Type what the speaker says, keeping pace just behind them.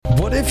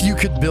What if you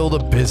could build a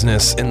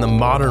business in the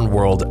modern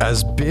world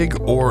as big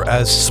or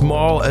as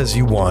small as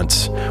you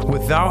want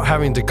without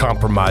having to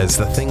compromise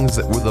the things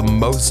that were the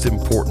most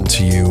important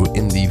to you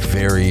in the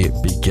very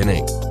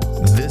beginning?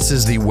 This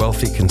is the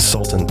Wealthy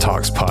Consultant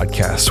Talks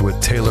podcast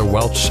with Taylor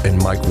Welch and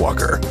Mike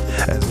Walker,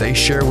 as they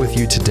share with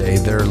you today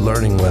their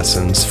learning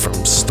lessons from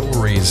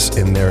stories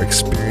in their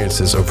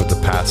experiences over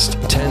the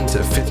past 10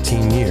 to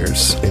 15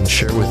 years and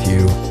share with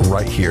you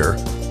right here,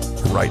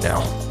 right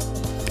now.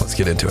 Let's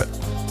get into it.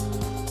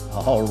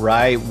 All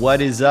right. What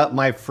is up,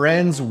 my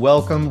friends?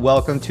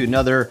 Welcome to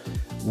another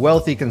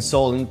Wealthy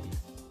Consultant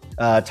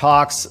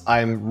Talks.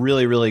 I'm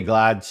really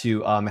glad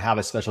to have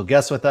a special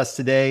guest with us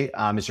today,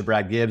 Mr.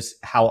 Brad Gibbs.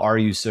 How are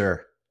you,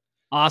 sir?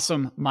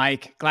 Awesome,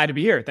 Mike. Glad to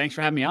be here. Thanks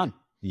for having me on.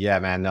 Yeah,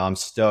 man. No, I'm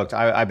stoked.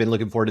 I've been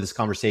looking forward to this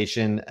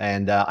conversation,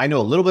 and I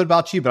know a little bit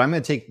about you, but I'm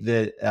going to take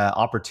the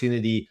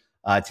opportunity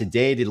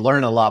today to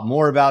learn a lot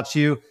more about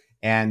you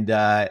and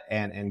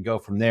go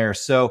from there.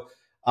 So,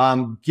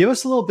 give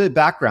us a little bit of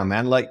background,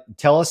 man. Like,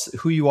 tell us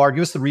who you are.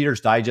 Give us the Reader's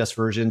Digest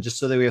version, just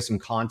so that we have some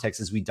context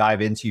as we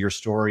dive into your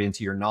story,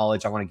 into your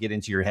knowledge. I want to get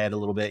into your head a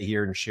little bit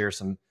here and share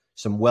some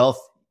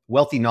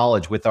wealthy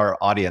knowledge with our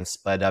audience.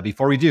 But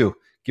before we do,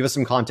 give us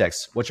some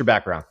context. What's your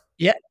background?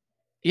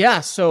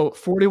 Yeah. So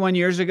 41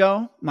 years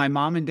ago, my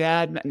mom and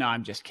dad. No,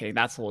 I'm just kidding.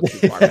 That's a little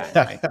too far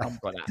back.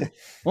 Right?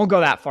 Won't go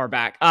that far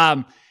back.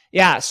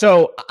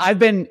 So I've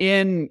been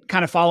in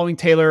kind of following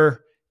Taylor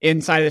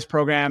inside of this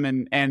program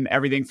and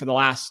everything for the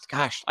last,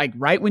 like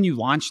right when you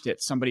launched it,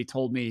 somebody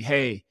told me,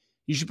 hey,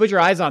 you should put your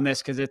eyes on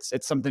this because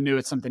it's something new,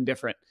 it's something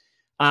different.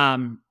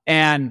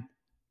 And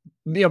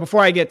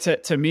before I get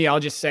to me, I'll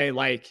just say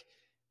like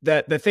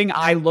the thing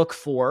I look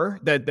for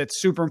that's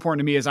super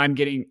important to me is I'm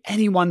getting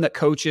anyone that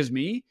coaches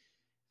me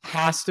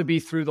has to be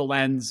through the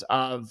lens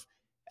of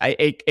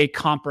a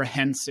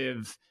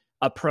comprehensive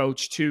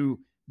approach to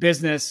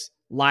business,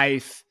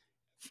 life,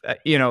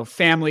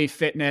 family,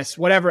 fitness,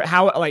 whatever,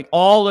 how like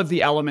all of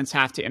the elements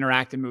have to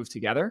interact and move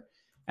together.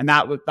 And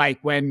that was like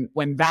when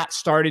that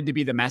started to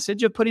be the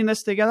message of putting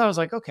this together, I was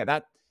like, okay,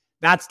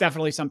 that's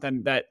definitely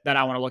something that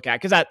I want to look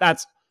at. Cause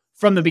that's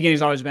from the beginning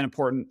has always been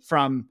important.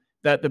 From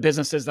the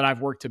businesses that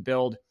I've worked to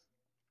build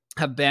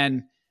have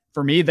been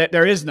for me that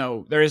there is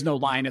no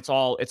line. It's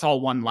all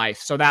one life.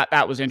 So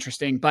that was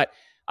interesting. But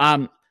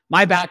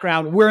my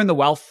background, we're in the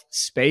wealth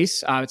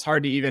space. It's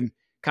hard to even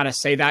kind of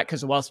say that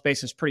because the wealth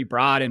space is pretty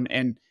broad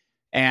and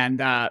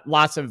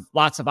lots of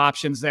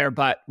options there.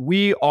 But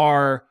we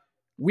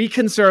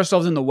consider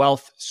ourselves in the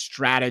wealth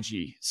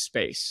strategy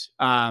space.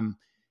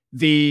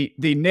 The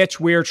niche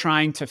we're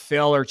trying to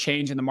fill or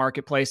change in the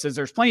marketplace is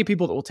there's plenty of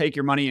people that will take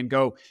your money and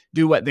go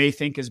do what they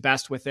think is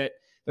best with it.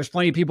 There's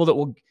plenty of people that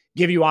will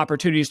give you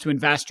opportunities to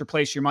invest or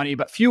place your money,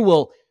 but few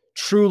will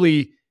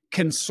truly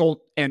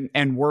consult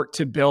and work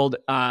to build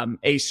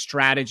a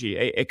strategy,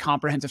 a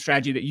comprehensive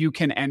strategy that you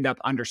can end up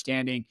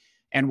understanding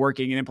and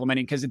working and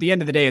implementing. Because at the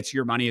end of the day, it's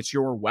your money, it's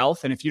your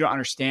wealth. And if you don't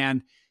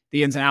understand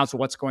the ins and outs of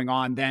what's going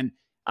on, then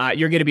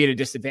you're going to be at a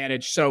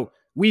disadvantage. So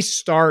we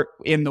start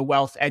in the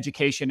wealth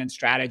education and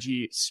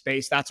strategy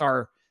space. That's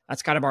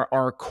kind of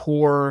our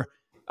core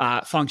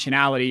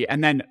functionality.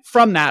 And then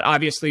from that,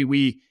 obviously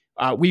we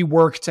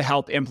work to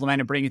help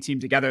implement and bring a team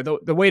together.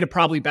 The way to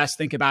probably best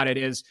think about it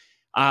is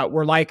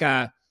we're like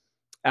a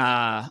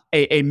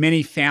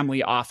mini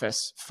family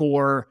office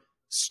for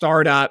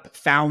startup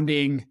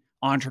founding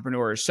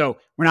entrepreneurs. So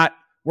we're not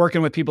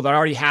working with people that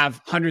already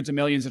have hundreds of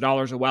millions of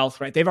dollars of wealth,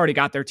 right? They've already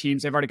got their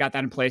teams. They've already got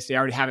that in place. They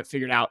already have it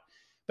figured out.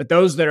 But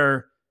those that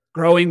are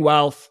growing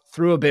wealth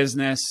through a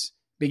business,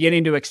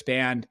 beginning to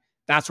expand,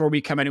 that's where we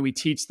come in and we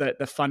teach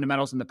the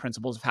fundamentals and the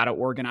principles of how to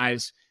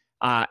organize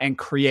and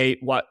create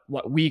what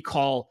we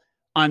call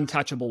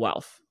untouchable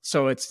wealth.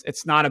 So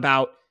it's not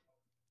about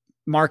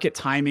market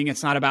timing.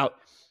 It's not about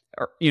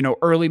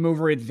early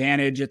mover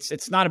advantage.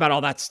 It's not about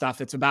all that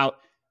stuff. It's about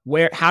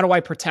how do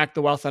I protect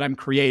the wealth that I'm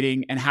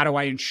creating and how do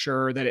I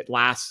ensure that it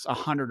lasts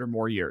 100 or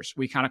more years?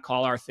 We kind of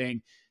call our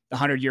thing the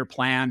 100-year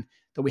plan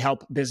that we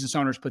help business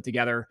owners put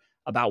together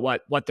about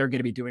what they're going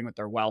to be doing with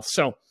their wealth.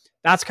 So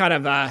that's kind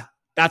of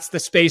that's the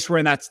space we're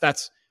in.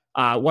 That's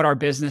what our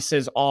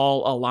businesses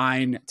all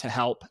align to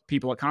help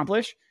people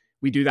accomplish.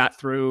 We do that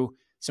through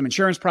some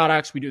insurance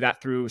products. We do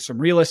that through some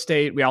real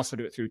estate. We also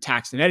do it through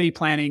tax and entity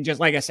planning.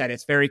 Just like I said,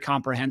 it's very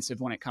comprehensive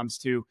when it comes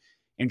to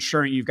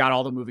ensuring you've got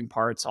all the moving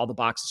parts, all the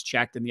boxes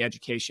checked, and the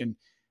education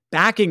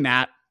backing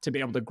that to be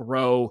able to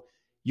grow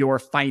your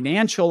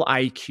financial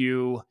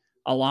IQ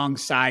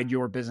alongside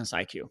your business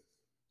IQ.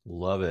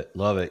 Love it.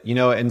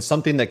 And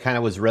something that kind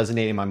of was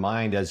resonating in my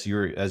mind as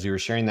you were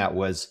sharing that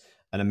was,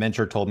 and a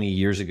mentor told me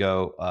years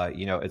ago,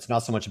 it's not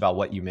so much about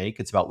what you make,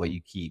 it's about what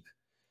you keep.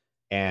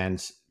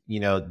 And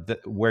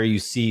where you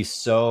see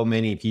so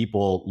many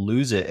people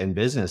lose it in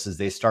business is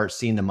they start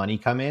seeing the money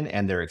come in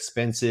and their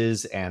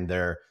expenses and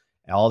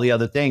all the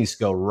other things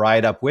go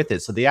right up with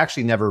it. So they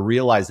actually never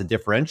realize the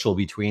differential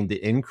between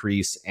the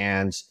increase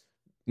and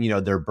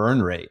their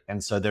burn rate.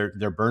 And so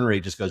their burn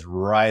rate just goes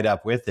right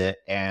up with it.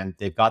 And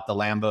they've got the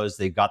Lambos,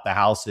 they've got the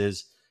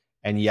houses,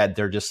 and yet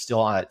they're just still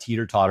on a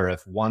teeter-totter.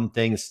 If one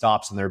thing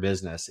stops in their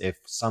business, if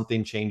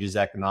something changes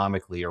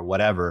economically or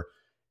whatever,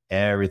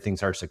 everything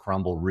starts to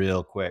crumble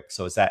real quick.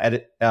 So it's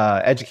that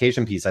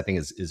education piece, I think,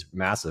 is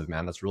massive,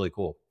 man. That's really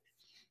cool.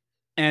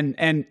 And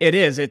it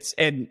is.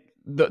 And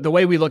the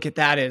way we look at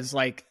that is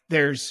like,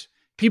 there's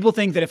people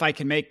think that if I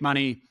can make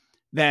money,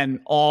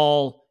 then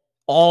all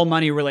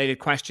money related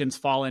questions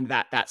fall into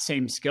that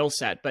same skill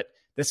set. But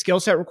the skill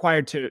set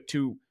required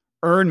to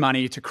earn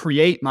money, to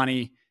create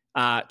money,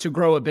 to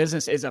grow a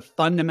business is a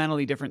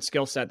fundamentally different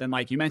skill set than,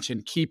 like you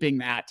mentioned, keeping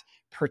that,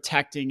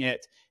 protecting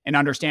it, and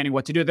understanding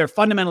what to do. They're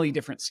fundamentally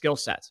different skill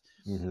sets.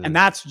 Mm-hmm. And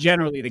that's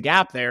generally the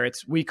gap there.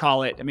 We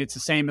call it, it's the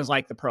same as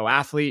like the pro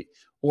athlete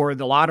or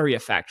the lottery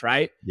effect,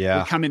 right?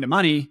 Yeah. We come into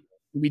money,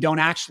 we don't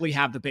actually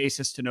have the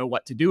basis to know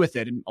what to do with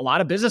it. And a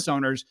lot of business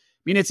owners,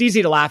 it's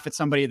easy to laugh at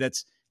somebody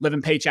that's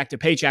living paycheck to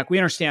paycheck. We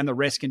understand the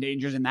risk and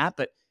dangers in that,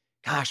 but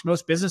gosh,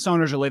 most business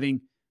owners are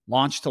living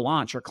launch to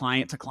launch or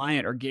client to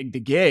client or gig to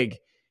gig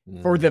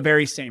for the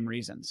very same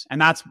reasons. And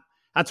that's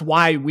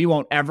why we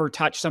won't ever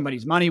touch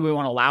somebody's money. We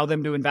won't allow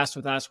them to invest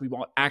with us. We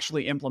won't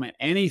actually implement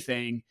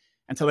anything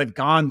until they've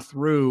gone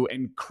through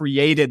and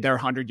created their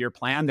 100-year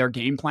plan, their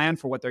game plan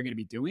for what they're going to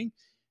be doing.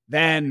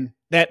 Then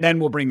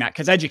we'll bring that,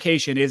 because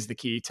education is the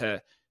key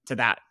to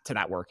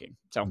that working.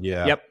 So,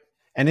 yeah. Yep.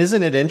 And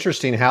isn't it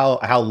interesting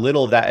how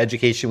little of that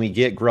education we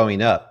get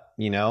growing up?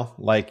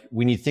 Like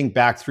when you think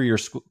back through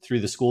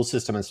the school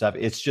system and stuff,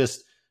 it's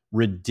just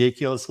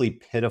ridiculously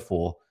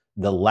pitiful,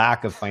 the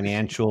lack of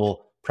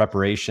financial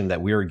preparation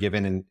that we were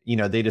given. And,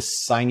 they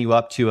just sign you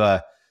up to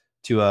a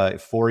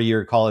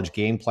 4-year college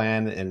game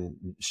plan and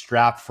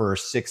strap for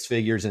 6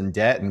 figures in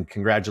debt, and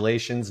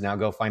congratulations, now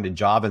go find a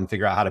job and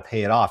figure out how to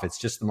pay it off. It's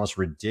just the most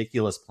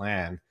ridiculous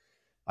plan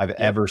I've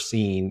ever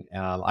seen.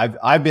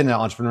 I've been an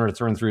entrepreneur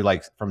through and through,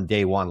 like from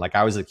day one. Like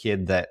I was a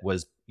kid that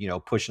was,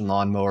 pushing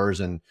lawnmowers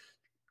and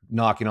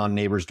knocking on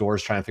neighbors'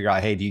 doors trying to figure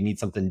out, hey, do you need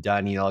something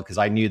done? Because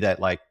I knew that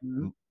like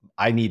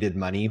I needed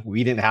money.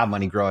 We didn't have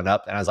money growing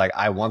up. And I was like,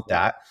 I want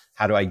that.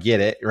 How do I get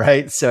it?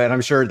 Right. So, and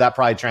I'm sure that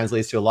probably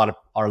translates to a lot of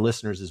our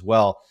listeners as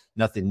well.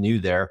 Nothing new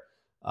there.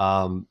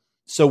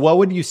 So what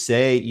would you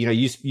say,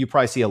 you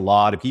probably see a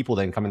lot of people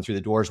then coming through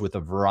the doors with a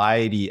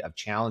variety of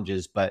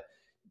challenges, but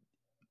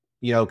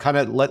kind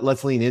of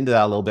let's lean into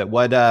that a little bit.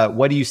 What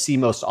do you see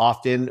most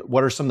often?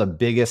 What are some of the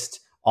biggest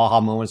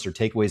aha moments or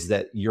takeaways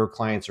that your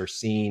clients are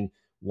seeing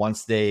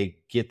once they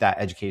get that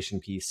education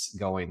piece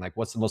going? Like,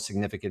 what's the most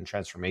significant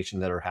transformation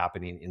that are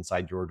happening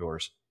inside your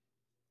doors?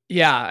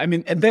 Yeah,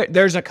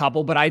 there's a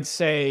couple, but I'd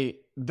say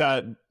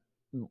the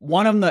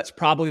one of them that's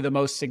probably the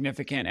most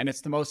significant and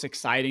it's the most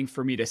exciting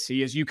for me to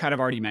see is, you kind of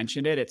already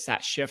mentioned it. It's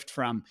that shift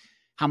from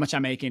how much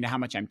I'm making to how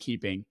much I'm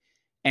keeping.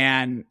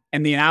 And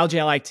the analogy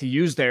I like to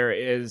use there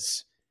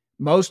is,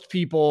 most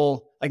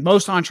people, like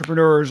most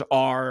entrepreneurs,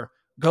 are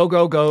go,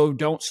 go, go,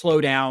 don't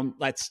slow down.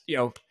 Let's,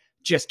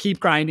 just keep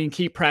grinding,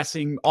 keep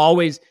pressing,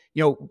 always,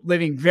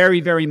 living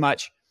very, very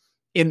much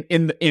in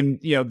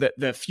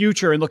the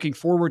future and looking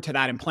forward to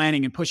that and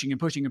planning and pushing and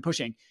pushing and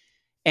pushing.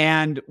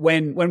 And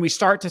when we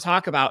start to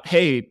talk about,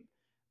 hey,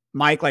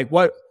 Mike, like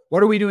what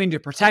are we doing to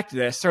protect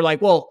this? They're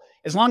like, well,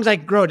 as long as I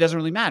can grow, it doesn't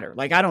really matter.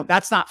 Like,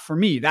 that's not for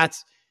me.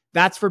 That's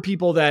for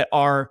people that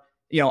are,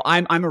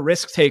 I'm a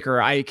risk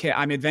taker.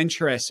 I'm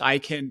adventurous. I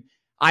can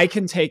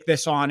take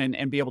this on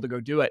and be able to go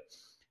do it.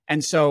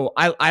 And so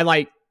I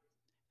like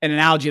an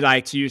analogy that I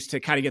like to use to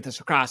kind of get this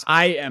across.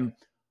 I am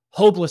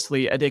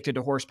hopelessly addicted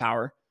to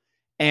horsepower.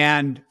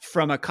 And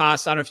from a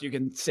cost, I don't know if you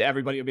can see,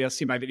 everybody will be able to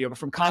see my video, but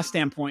from cost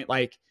standpoint,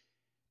 like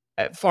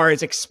as far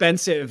as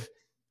expensive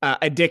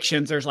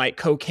addictions, there's like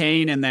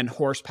cocaine, and then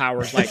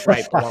horsepower is like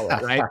right below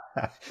it, right?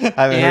 I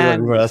haven't heard that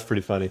before. That's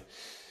pretty funny.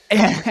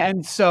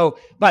 And so,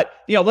 but,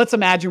 let's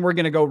imagine we're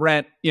going to go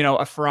rent,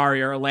 a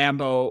Ferrari or a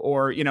Lambo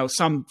or,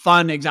 some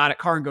fun exotic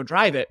car and go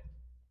drive it.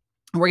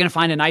 And we're going to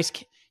find a nice,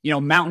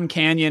 mountain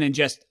canyon and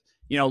just,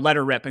 let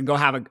her rip and go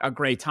have a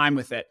great time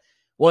with it.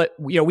 Well,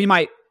 we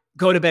might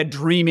go to bed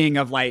dreaming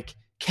of like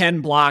Ken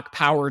Block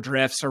power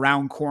drifts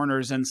around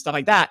corners and stuff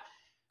like that.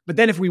 But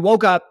then if we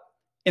woke up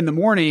in the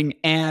morning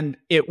and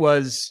it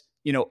was,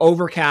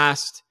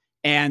 overcast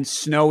and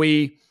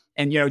snowy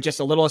and, just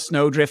a little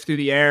snow drift through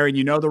the air and,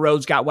 the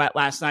roads got wet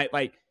last night,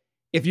 like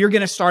if you're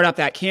going to start up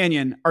that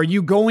canyon, are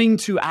you going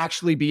to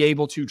actually be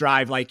able to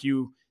drive like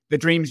the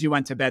dreams you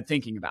went to bed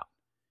thinking about?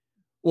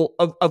 Well,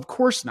 of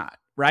course not,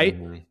 right?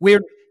 Mm-hmm.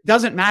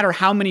 Doesn't matter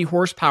how many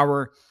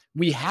horsepower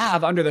we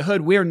have under the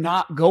hood, we're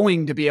not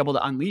going to be able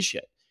to unleash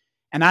it.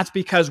 And that's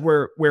because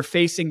we're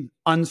facing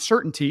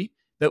uncertainty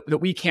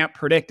that we can't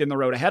predict in the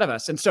road ahead of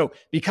us. And so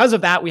because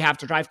of that, we have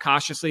to drive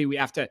cautiously. We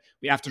have to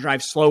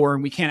drive slower,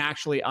 and we can't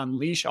actually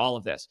unleash all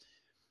of this.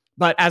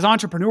 But as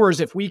entrepreneurs,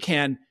 if we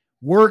can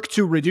work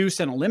to reduce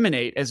and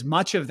eliminate as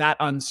much of that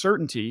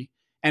uncertainty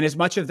and as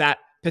much of that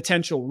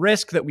potential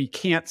risk that we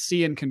can't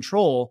see and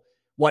control,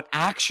 what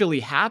actually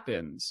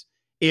happens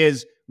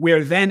is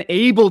we're then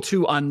able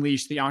to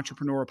unleash the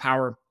entrepreneurial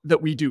power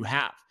that we do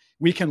have.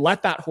 We can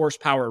let that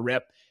horsepower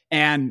rip,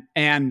 and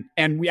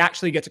we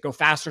actually get to go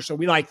faster. So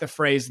we like the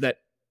phrase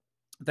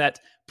that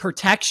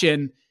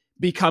protection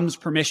becomes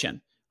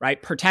permission,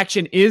 right?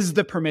 Protection is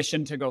the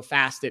permission to go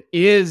fast. It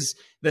is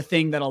the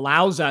thing that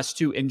allows us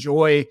to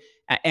enjoy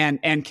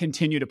and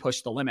continue to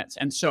push the limits.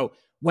 And so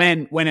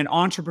when an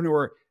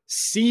entrepreneur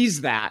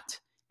sees that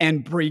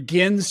and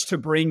begins to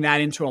bring that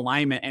into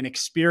alignment and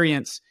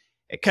experience,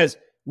 because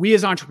we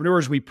as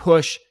entrepreneurs, we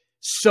push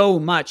so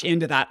much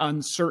into that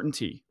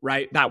uncertainty,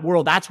 right? That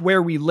world, that's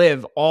where we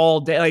live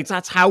all day. Like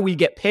that's how we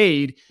get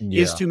paid,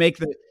 is to make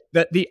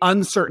the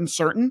uncertain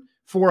certain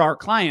for our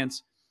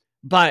clients.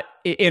 But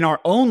in our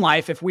own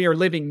life, if we are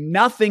living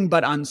nothing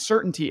but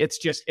uncertainty,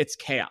 it's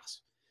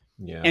chaos.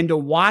 Yeah. And to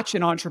watch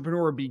an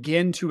entrepreneur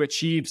begin to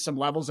achieve some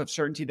levels of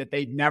certainty that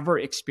they'd never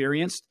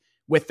experienced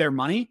with their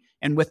money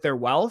and with their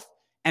wealth,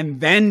 and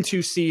then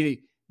to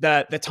see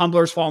the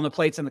tumblers fall on the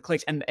plates and the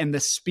clicks and the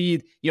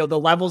speed, the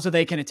levels that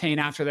they can attain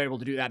after they're able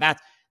to do that.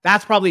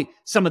 That's probably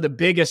some of the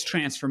biggest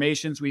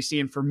transformations we see.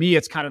 And for me,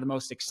 it's kind of the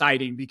most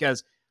exciting,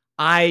 because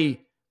I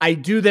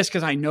do this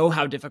because I know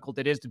how difficult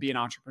it is to be an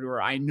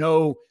entrepreneur. I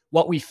know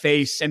what we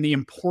face and the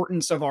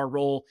importance of our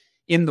role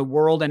in the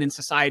world and in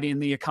society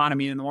and the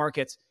economy and the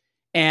markets,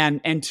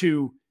 and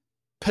to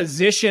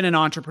position an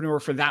entrepreneur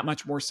for that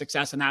much more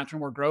success and that much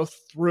more growth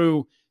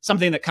through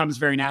something that comes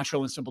very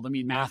natural and simple to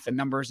me, math and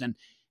numbers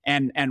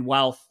and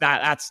wealth.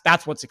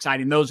 That's what's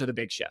exciting. Those are the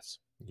big shifts.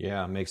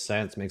 Yeah, makes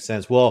sense.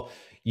 Well,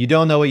 you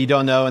don't know what you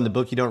don't know, and the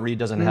book you don't read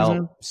doesn't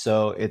help.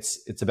 So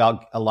it's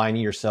about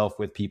aligning yourself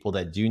with people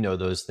that do know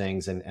those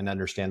things and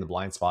understand the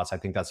blind spots. I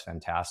think that's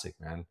fantastic,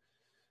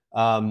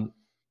 man.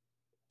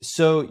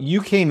 So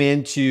you came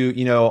into,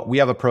 we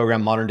have a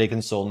program, Modern Day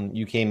Consultant.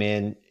 You came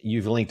in,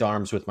 you've linked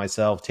arms with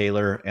myself,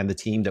 Taylor, and the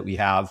team that we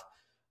have.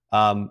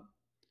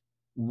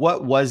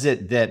 What was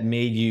it that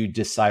made you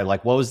decide,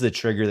 what was the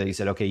trigger that you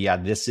said, okay, yeah,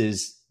 this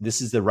is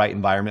the right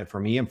environment for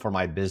me and for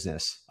my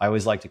business? I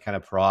always like to kind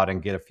of prod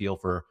and get a feel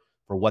for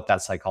what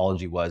that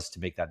psychology was to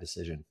make that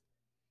decision.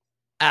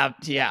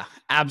 Yeah,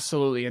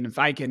 absolutely. And if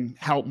I can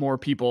help more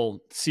people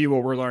see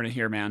what we're learning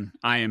here, man,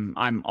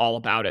 I'm all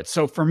about it.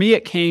 So for me,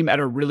 it came at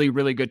a really,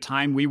 really good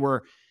time.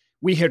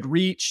 We had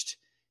reached,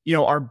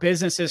 our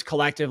businesses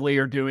collectively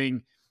are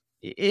doing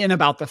in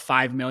about the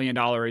 $5 million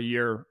a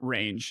year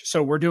range.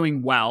 So we're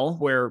doing well,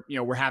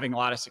 we're having a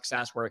lot of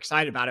success. We're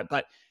excited about it.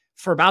 But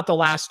for about the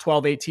last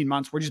 12, 18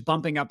 months, we're just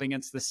bumping up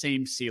against the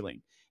same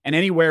ceiling. And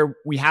anywhere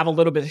we have a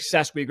little bit of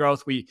success,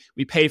 growth, we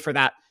pay for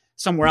that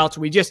somewhere else.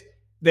 We just,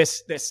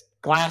 this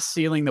glass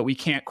ceiling that we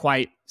can't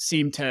quite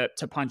seem to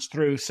punch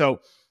through.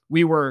 So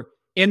we were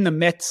in the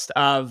midst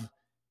of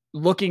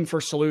looking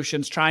for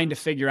solutions, trying to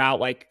figure out,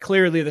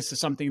 clearly this is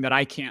something that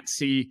I can't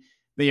see,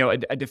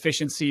 a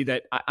deficiency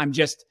that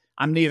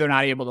I'm neither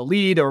not able to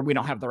lead, or we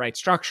don't have the right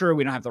structure.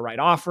 We don't have the right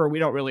offer. We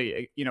don't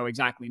really,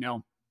 exactly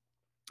know.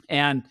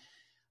 And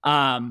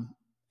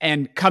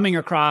coming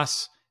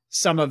across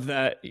some of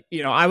the,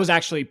 I was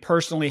actually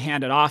personally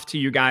handed off to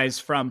you guys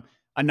from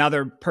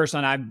another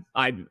person.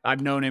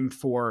 I've known him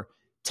for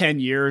 10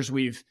 years.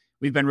 We've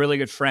been really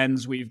good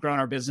friends. We've grown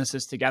our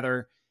businesses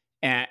together,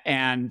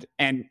 and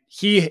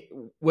he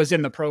was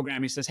in the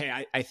program. He says,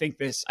 "Hey, I think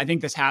this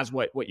has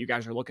what you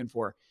guys are looking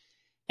for."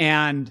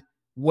 And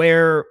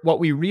what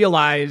we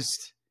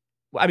realized,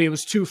 it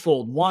was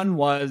twofold. One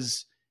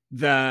was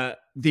the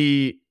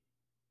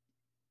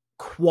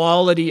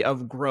quality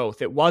of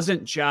growth. It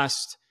wasn't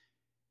just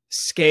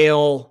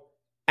scale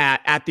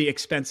at the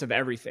expense of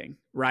everything,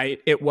 right?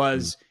 It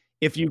was,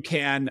 if you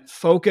can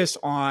focus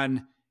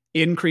on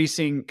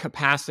increasing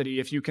capacity,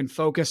 if you can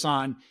focus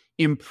on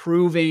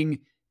improving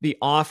the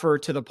offer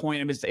to the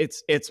point of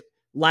it's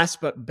less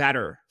but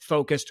better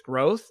focused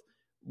growth,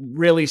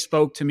 really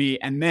spoke to me.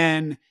 And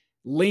then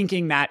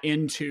linking that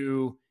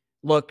into,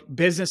 look,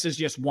 business is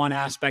just one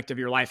aspect of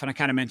your life. And I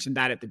kind of mentioned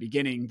that at the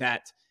beginning,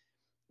 that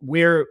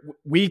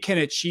we can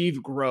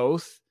achieve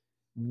growth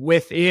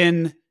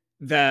within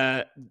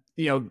the,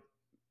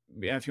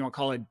 if you want to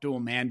call it dual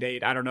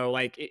mandate, I don't know,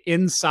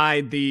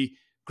 inside the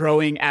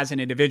growing as an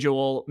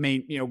individual,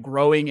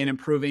 growing and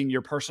improving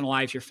your personal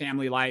life, your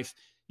family life,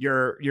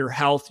 your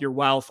health, your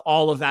wealth,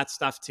 all of that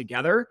stuff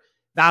together.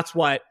 That's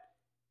what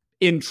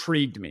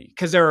intrigued me,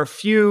 because there are a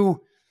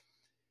few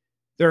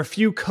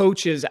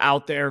coaches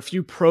out there, a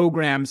few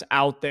programs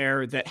out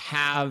there that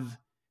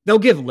they'll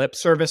give lip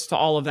service to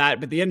all of that.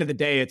 But at the end of the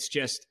day, it's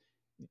just,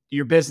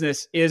 your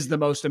business is the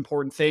most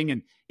important thing.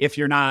 And if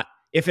you're not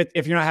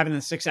having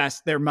the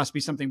success, there must be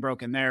something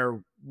broken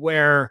there.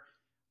 Where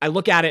I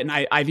look at it, and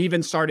I've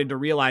even started to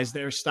realize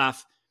there's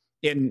stuff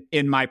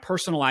in my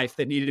personal life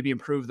that needed to be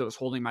improved that was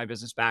holding my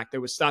business back.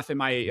 There was stuff in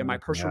my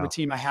personal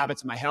routine, my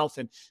habits, and my health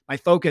and my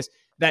focus,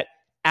 that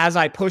as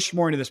I pushed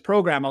more into this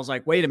program, I was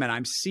like, wait a minute,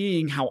 I'm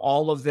seeing how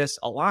all of this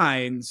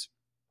aligns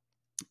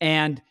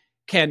and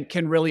can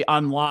really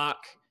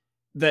unlock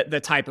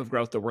the type of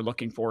growth that we're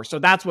looking for. So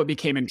that's what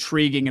became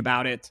intriguing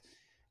about it.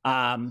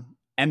 And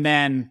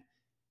then,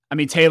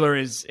 Taylor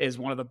is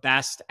one of the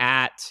best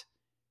at,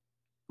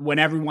 when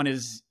everyone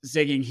is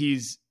zigging,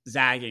 he's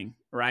zagging,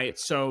 right?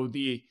 So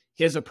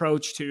his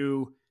approach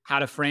to how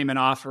to frame an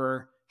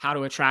offer, how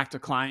to attract a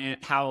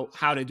client, how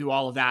to do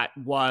all of that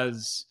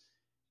was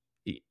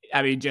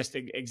I mean, just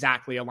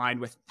exactly aligned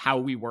with how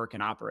we work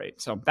and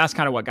operate. So that's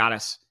kind of what got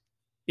us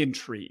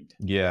intrigued.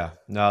 Yeah,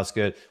 no, that's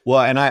good.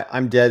 Well, and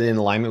I'm dead in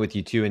alignment with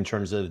you too in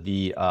terms of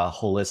the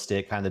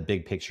holistic kind of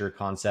big picture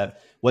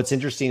concept. What's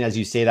interesting as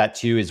you say that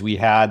too is we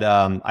had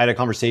I had a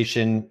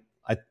conversation.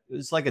 It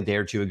was like a day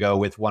or two ago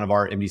with one of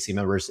our MDC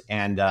members,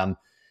 and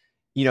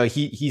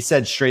he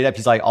said straight up,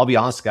 he's like, "I'll be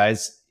honest,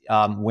 guys.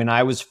 When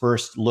I was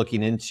first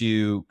looking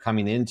into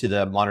coming into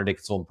the Modern Day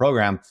Consultant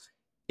program,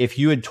 if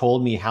you had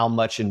told me how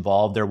much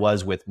involved there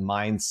was with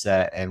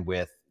mindset and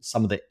with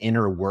some of the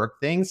inner work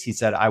things," he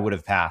said, "I would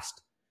have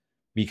passed."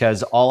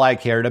 Because all I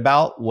cared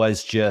about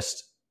was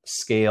just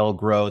scale,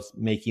 growth,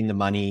 making the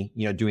money,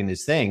 doing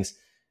these things.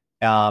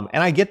 And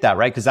I get that,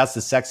 right? Because that's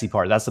the sexy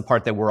part. That's the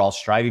part that we're all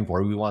striving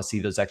for. We want to see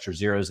those extra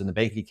zeros in the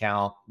bank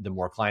account, the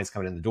more clients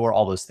coming in the door,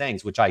 all those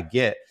things, which I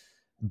get.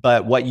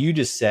 But what you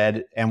just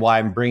said, and why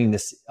I'm bringing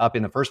this up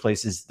in the first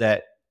place, is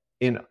that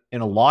in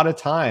a lot of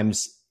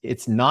times,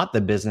 it's not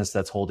the business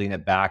that's holding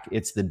it back.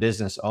 It's the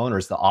business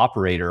owners, the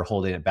operator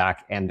holding it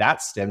back. And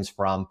that stems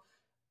from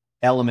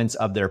elements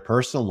of their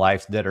personal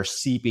life that are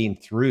seeping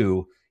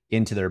through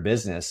into their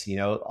business.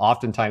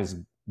 Oftentimes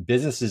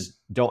businesses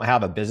don't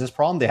have a business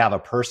problem. They have a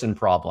person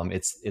problem.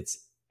 It's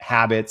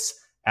habits,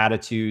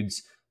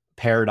 attitudes,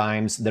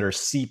 paradigms that are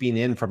seeping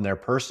in from their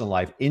personal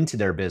life into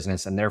their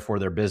business, and therefore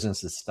their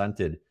business is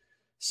stunted.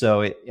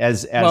 So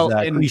as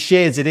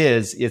cliche as it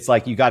is, it's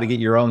like, you got to get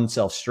your own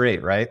self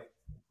straight, right?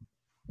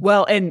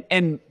 Well, and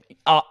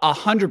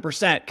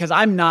 100%, because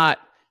I'm not,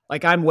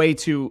 like, I'm way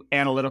too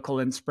analytical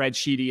and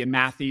spreadsheety and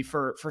mathy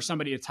for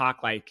somebody to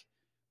talk like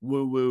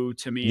woo woo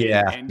to me.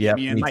 Yeah,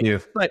 me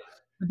too. But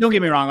don't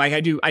get me wrong, like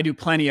I do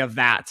plenty of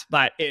that,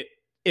 but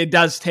it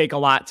does take a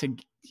lot to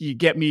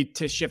get me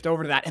to shift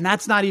over to that. And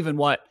that's not even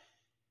what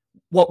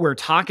we're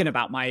talking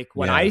about, Mike.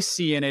 What I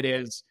see in it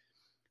is,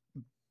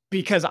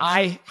 because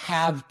I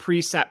have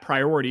preset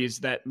priorities,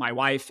 that my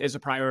wife is a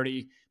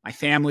priority, my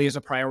family is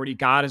a priority,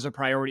 God is a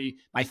priority,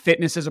 my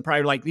fitness is a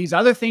priority. Like, these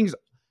other things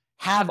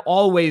have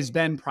always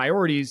been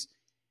priorities,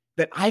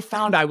 that I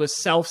found I was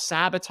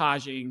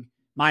self-sabotaging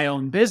my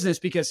own business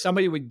because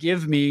somebody would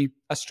give me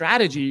a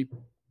strategy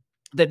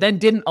that then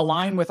didn't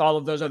align with all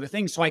of those other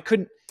things. So I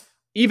couldn't,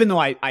 even though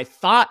I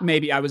thought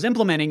maybe I was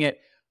implementing it,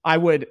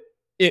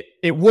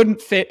 it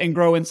wouldn't fit and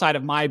grow inside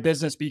of my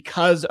business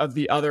because of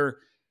the other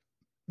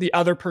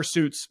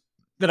pursuits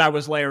that I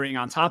was layering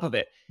on top of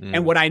it.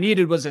 And what I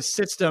needed was a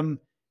system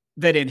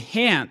that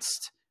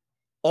enhanced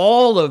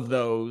all of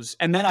those,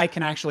 and then I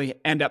can actually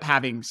end up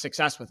having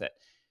success with it.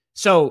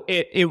 So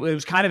it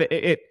was kind of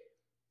it.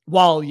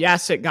 While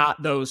yes, it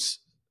got those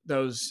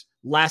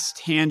less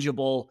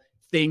tangible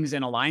things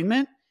in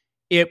alignment,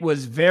 it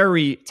was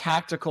very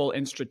tactical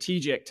and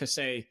strategic to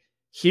say,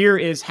 here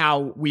is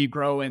how we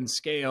grow and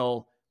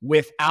scale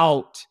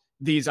without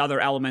these other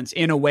elements,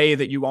 in a way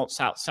that you won't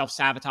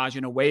self-sabotage,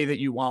 in a way that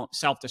you won't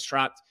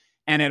self-destruct,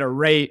 and at a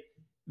rate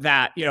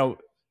that,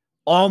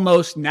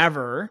 almost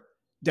never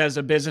does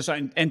a business.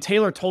 And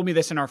Taylor told me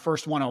this in our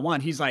first one-on-one.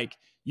 He's like,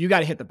 you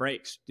got to hit the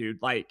brakes,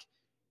 dude. Like,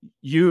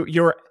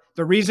 you're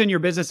the reason your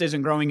business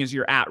isn't growing is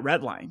you're at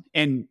redline,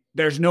 and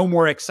there's no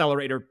more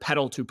accelerator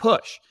pedal to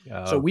push.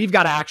 So we've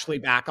got to actually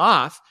back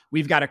off.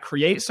 We've got to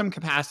create some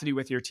capacity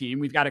with your team.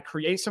 We've got to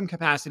create some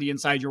capacity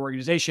inside your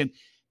organization,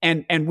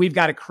 and we've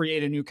got to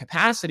create a new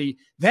capacity.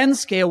 Then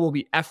scale will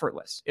be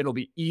effortless. It'll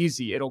be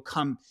easy. It'll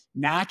come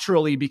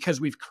naturally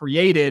because we've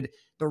created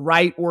the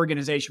right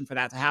organization for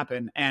that to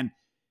happen. And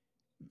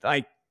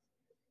like,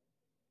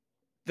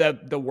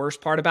 the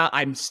worst part about,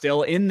 I'm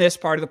still in this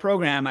part of the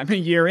program, I'm a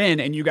year in,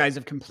 and you guys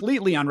have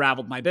completely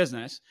unraveled my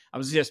business. I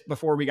was just,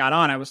 before we got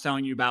on, I was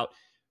telling you about,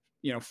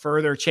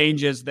 further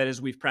changes that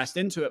as we've pressed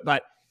into it,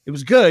 but it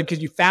was good because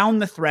you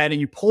found the thread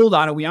and you pulled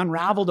on it. We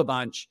unraveled a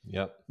bunch.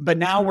 Yep. But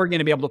now we're going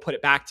to be able to put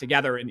it back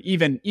together. And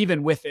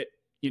even with it,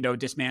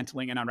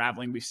 dismantling and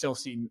unraveling, we've still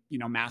seen,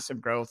 massive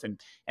growth and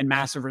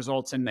massive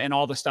results and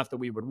all the stuff that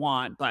we would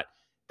want. But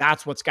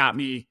that's what's got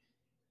me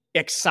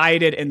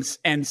excited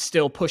and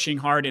still pushing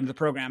hard into the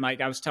program.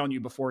 Like I was telling you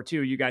before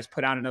too, you guys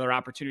put out another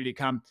opportunity to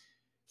come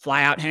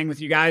fly out, hang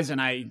with you guys,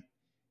 and I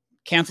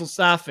canceled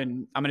stuff,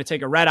 and I'm going to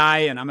take a red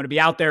eye, and I'm going to be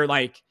out there.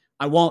 Like,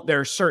 there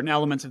are certain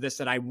elements of this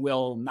that I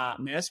will not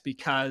miss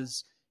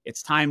because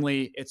it's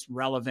timely, it's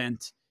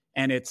relevant,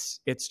 and it's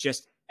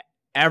just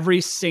every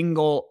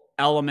single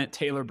element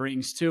Taylor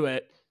brings to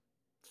it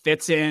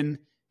fits in,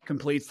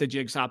 completes the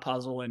jigsaw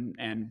puzzle,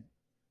 and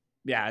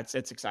yeah, it's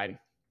exciting.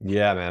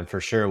 Yeah, man,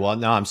 for sure. Well,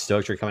 no, I'm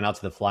stoked you're coming out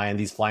to the fly-in.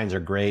 These fly-ins are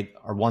great.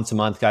 Our once a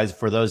month, guys,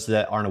 for those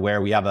that aren't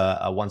aware, we have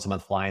a once a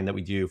month fly-in that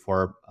we do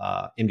for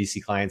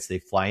MDC clients. They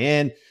fly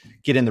in,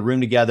 get in the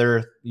room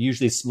together,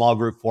 usually small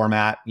group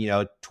format,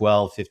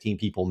 12, 15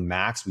 people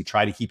max. We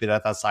try to keep it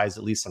at that size,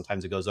 at least.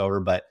 Sometimes it goes over,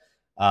 but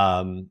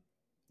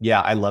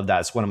yeah, I love that.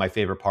 It's one of my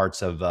favorite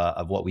parts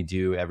of what we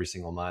do every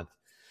single month.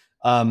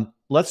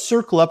 Let's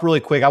circle up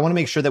really quick. I want to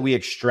make sure that we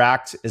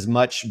extract as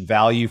much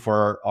value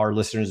for our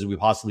listeners as we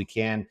possibly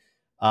can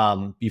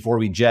before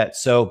we jet.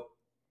 So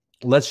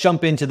let's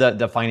jump into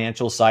the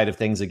financial side of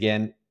things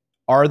again.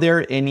 are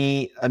there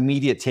any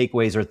immediate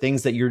takeaways or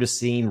things that you're just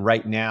seeing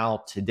right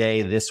now,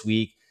 today, this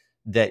week,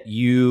 that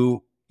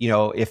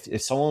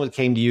if someone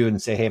came to you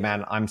and say, hey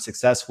man, I'm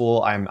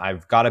successful,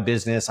 I've got a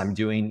business, I'm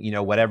doing,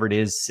 whatever it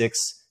is,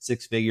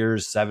 six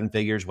figures, 7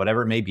 figures,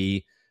 whatever it may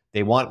be,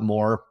 they want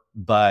more,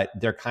 but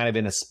they're kind of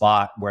in a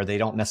spot where they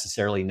don't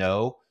necessarily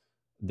know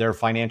their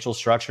financial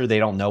structure. They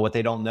don't know what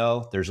they don't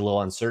know. There's a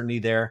little uncertainty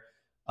there.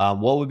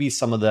 What would be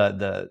some of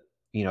the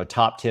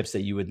top tips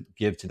that you would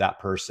give to that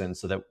person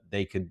so that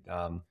they could,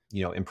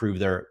 improve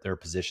their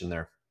position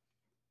there?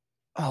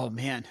 Oh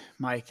man,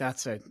 Mike,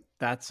 that's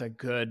a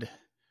good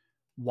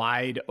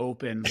wide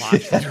open.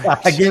 Lots of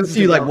I give it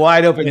to you like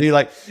wide open. You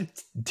like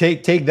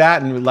take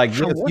that and like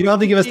you don't have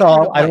to give us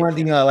all. I don't want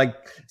to like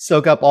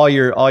soak up all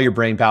your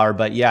brain power,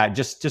 but yeah,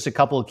 just a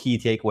couple of key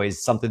takeaways,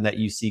 something that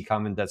you see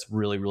coming that's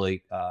really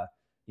really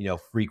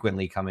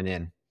frequently coming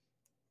in.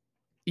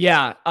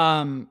 Yeah.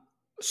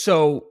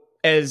 So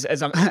as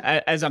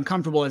I'm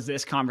comfortable as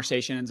this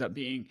conversation ends up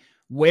being,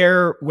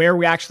 where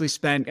we actually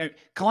spend,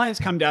 clients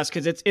come to us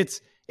because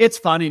it's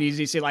fun and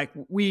easy to see, like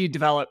we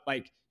develop,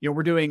 like,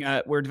 we're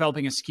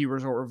developing a ski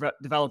resort, we're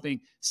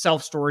developing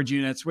self-storage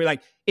units. We're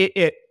like,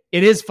 it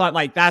is fun.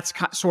 Like that's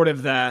sort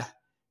of the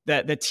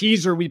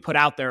teaser we put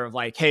out there of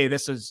like, hey,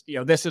 this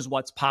is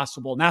what's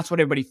possible. And that's what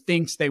everybody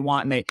thinks they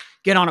want. And they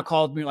get on a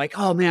call with me like,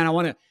 oh man, I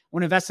want to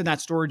invest in that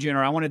storage unit,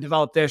 or I want to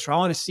develop this, or I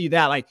want to see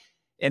that. Like,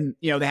 and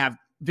they have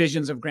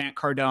visions of Grant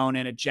Cardone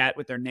and a jet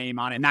with their name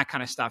on it and that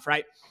kind of stuff.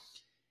 Right.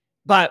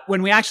 But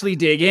when we actually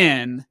dig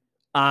in,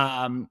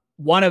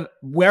 one of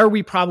where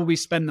we probably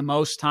spend the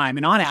most time,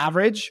 and on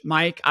average,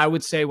 Mike, I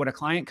would say when a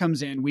client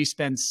comes in, we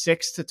spend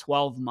 6 to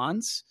 12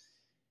 months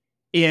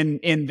in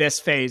this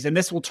phase. And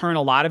this will turn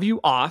a lot of you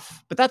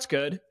off, but that's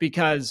good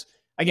because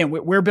again,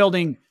 we're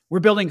building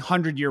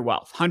 100-year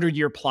wealth,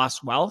 100-year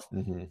plus wealth.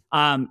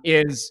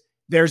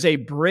 There's a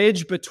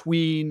bridge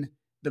between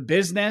the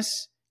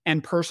business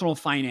and personal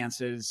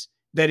finances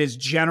that is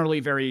generally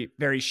very,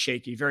 very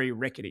shaky, very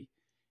rickety.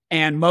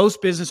 And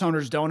most business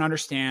owners don't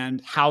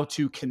understand how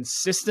to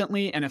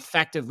consistently and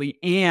effectively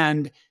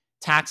and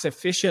tax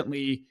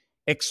efficiently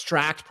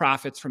extract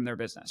profits from their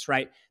business,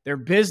 right? Their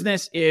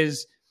business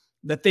is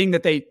the thing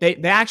that they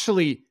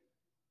actually,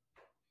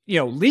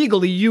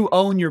 legally you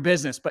own your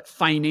business, but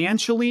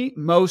financially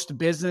most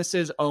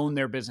businesses own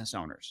their business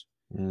owners.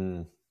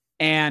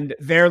 And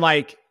they're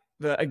like,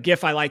 a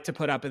GIF I like to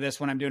put up of this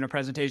when I'm doing a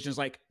presentation is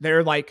like,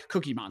 they're like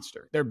Cookie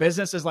Monster. Their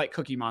business is like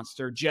Cookie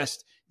Monster,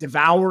 just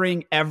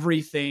devouring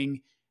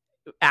everything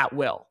at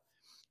will.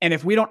 And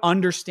if we don't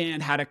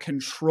understand how to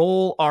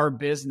control our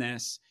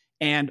business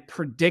and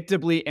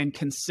predictably and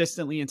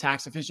consistently and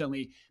tax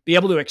efficiently be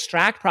able to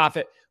extract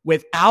profit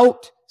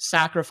without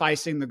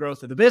sacrificing the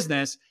growth of the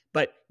business,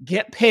 but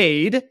get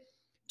paid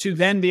to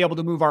then be able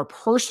to move our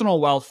personal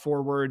wealth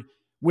forward,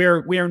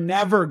 we're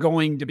never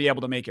going to be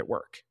able to make it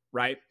work,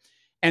 right?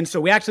 And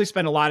so we actually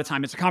spend a lot of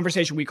time. It's a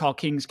conversation we call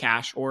King's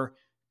Cash or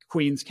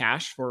Queen's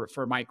Cash for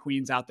my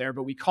queens out there,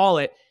 but we call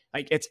it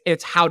like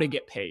it's how to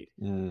get paid.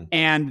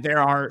 And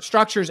there are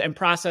structures and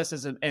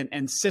processes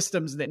and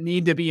systems that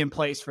need to be in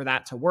place for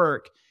that to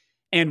work.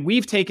 And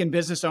we've taken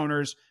business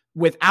owners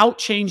without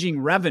changing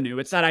revenue.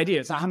 It's that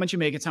idea. It's not how much you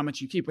make, it's how much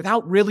you keep.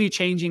 Without really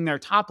changing their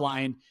top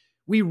line,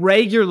 we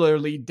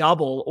regularly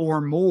double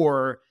or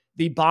more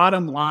the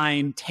bottom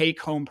line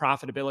take home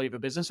profitability of a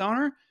business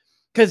owner.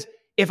 Because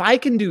if I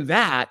can do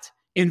that,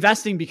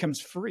 investing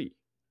becomes free.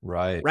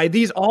 Right.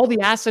 All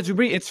the assets we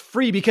bring, it's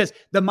free because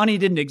the money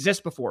didn't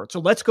exist before. So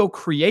let's go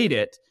create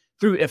it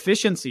through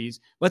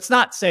efficiencies. Let's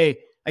not say,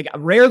 like,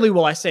 rarely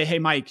will I say, hey,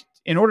 Mike,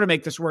 in order to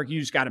make this work,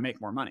 you just got to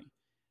make more money.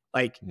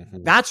 Like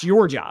that's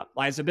your job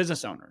as a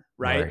business owner.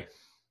 Right.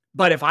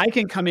 But if I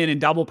can come in and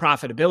double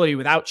profitability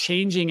without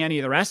changing any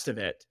of the rest of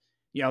it,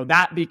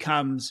 that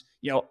becomes,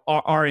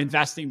 our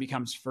investing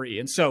becomes free.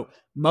 And so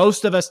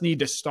most of us need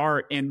to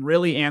start and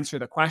really answer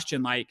the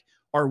question, like,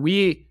 are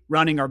we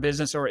running our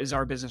business or is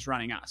our business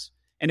running us?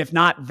 And if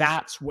not,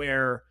 that's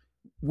where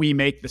we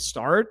make the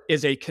start,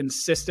 is a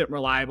consistent,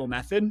 reliable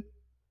method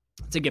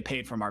to get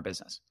paid from our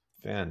business.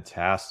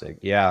 Fantastic.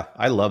 Yeah,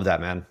 I love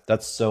that, man.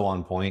 That's so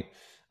on point.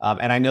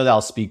 And I know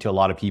that'll speak to a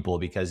lot of people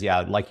because,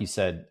 yeah, like you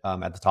said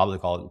at the top of the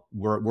call,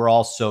 we're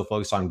all so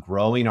focused on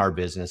growing our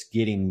business,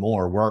 getting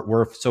more.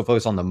 We're so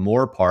focused on the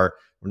more part.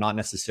 We're not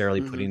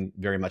necessarily putting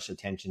very much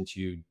attention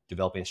to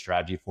developing a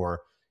strategy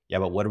for,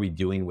 but what are we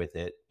doing with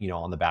it,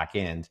 on the back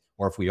end?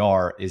 Or if we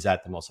are, is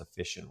that the most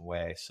efficient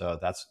way? So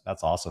that's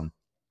awesome.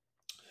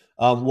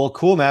 Well,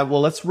 cool, man. Well,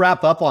 let's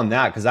wrap up on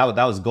that because that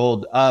was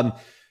gold.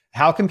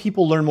 How can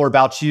people learn more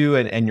about you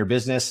and your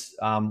business?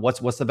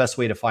 What's the best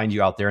way to find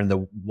you out there in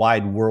the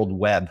wide world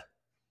web?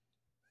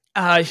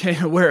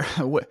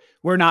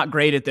 We're not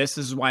great at this.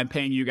 This is why I'm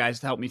paying you guys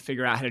to help me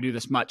figure out how to do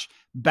this much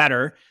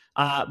better.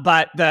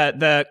 But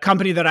the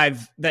company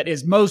that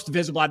is most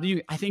visible, I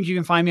think you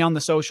can find me on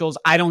the socials.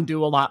 I don't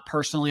do a lot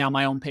personally on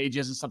my own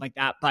pages and stuff like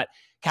that, but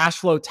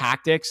Cashflow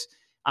Tactics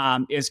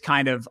is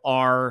kind of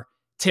our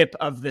tip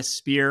of the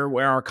spear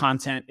where our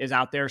content is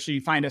out there. So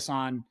you find us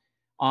on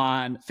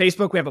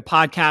Facebook. We have a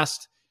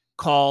podcast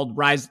called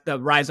the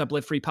Rise Up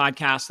Live Free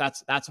podcast.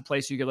 That's a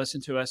place you can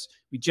listen to us.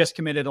 We just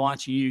committed to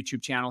launching a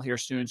YouTube channel here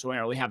soon, so we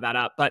don't really have that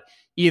up. But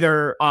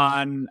either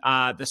on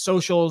the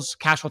socials,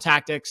 Cashflow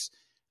Tactics,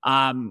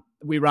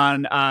 we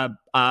run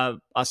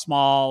a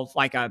small,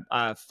 like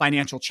a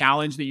financial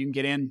challenge that you can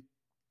get in,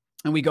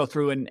 and we go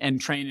through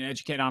and train and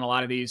educate on a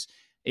lot of these.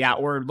 Yeah,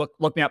 or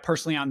look me up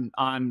personally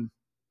on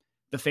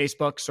the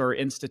Facebooks or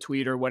Insta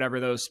tweet or whatever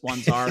those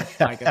ones are.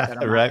 Like I said,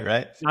 I'm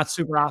right. Not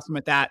super awesome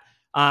at that.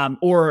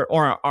 Or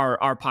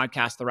our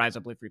podcast, the Rise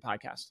Up Live Free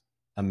podcast.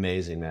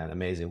 Amazing, man.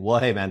 Amazing. Well,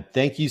 hey, man,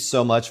 thank you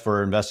so much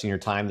for investing your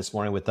time this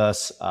morning with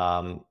us.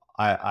 I'm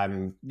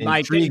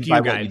intrigued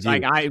by what you do.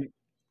 Like I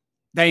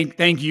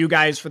thank you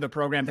guys for the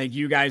program. Thank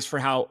you guys for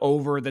how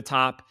over the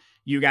top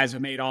you guys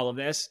have made all of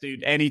this,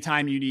 dude.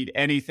 Anytime you need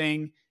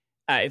anything,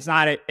 it's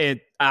not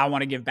it. I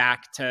want to give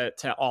back to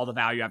all the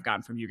value I've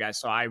gotten from you guys.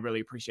 So I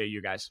really appreciate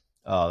you guys.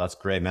 Oh, that's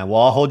great, man. Well,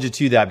 I'll hold you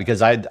to that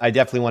because I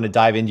definitely want to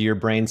dive into your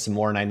brain some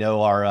more. And I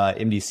know our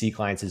MDC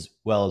clients as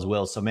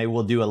well. So maybe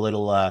we'll do a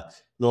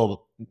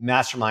little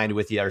mastermind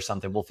with you or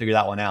something. We'll figure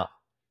that one out.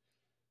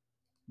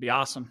 Be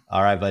awesome.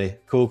 All right, buddy.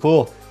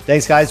 Cool.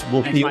 Thanks, guys.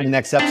 We'll see you in the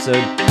next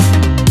episode.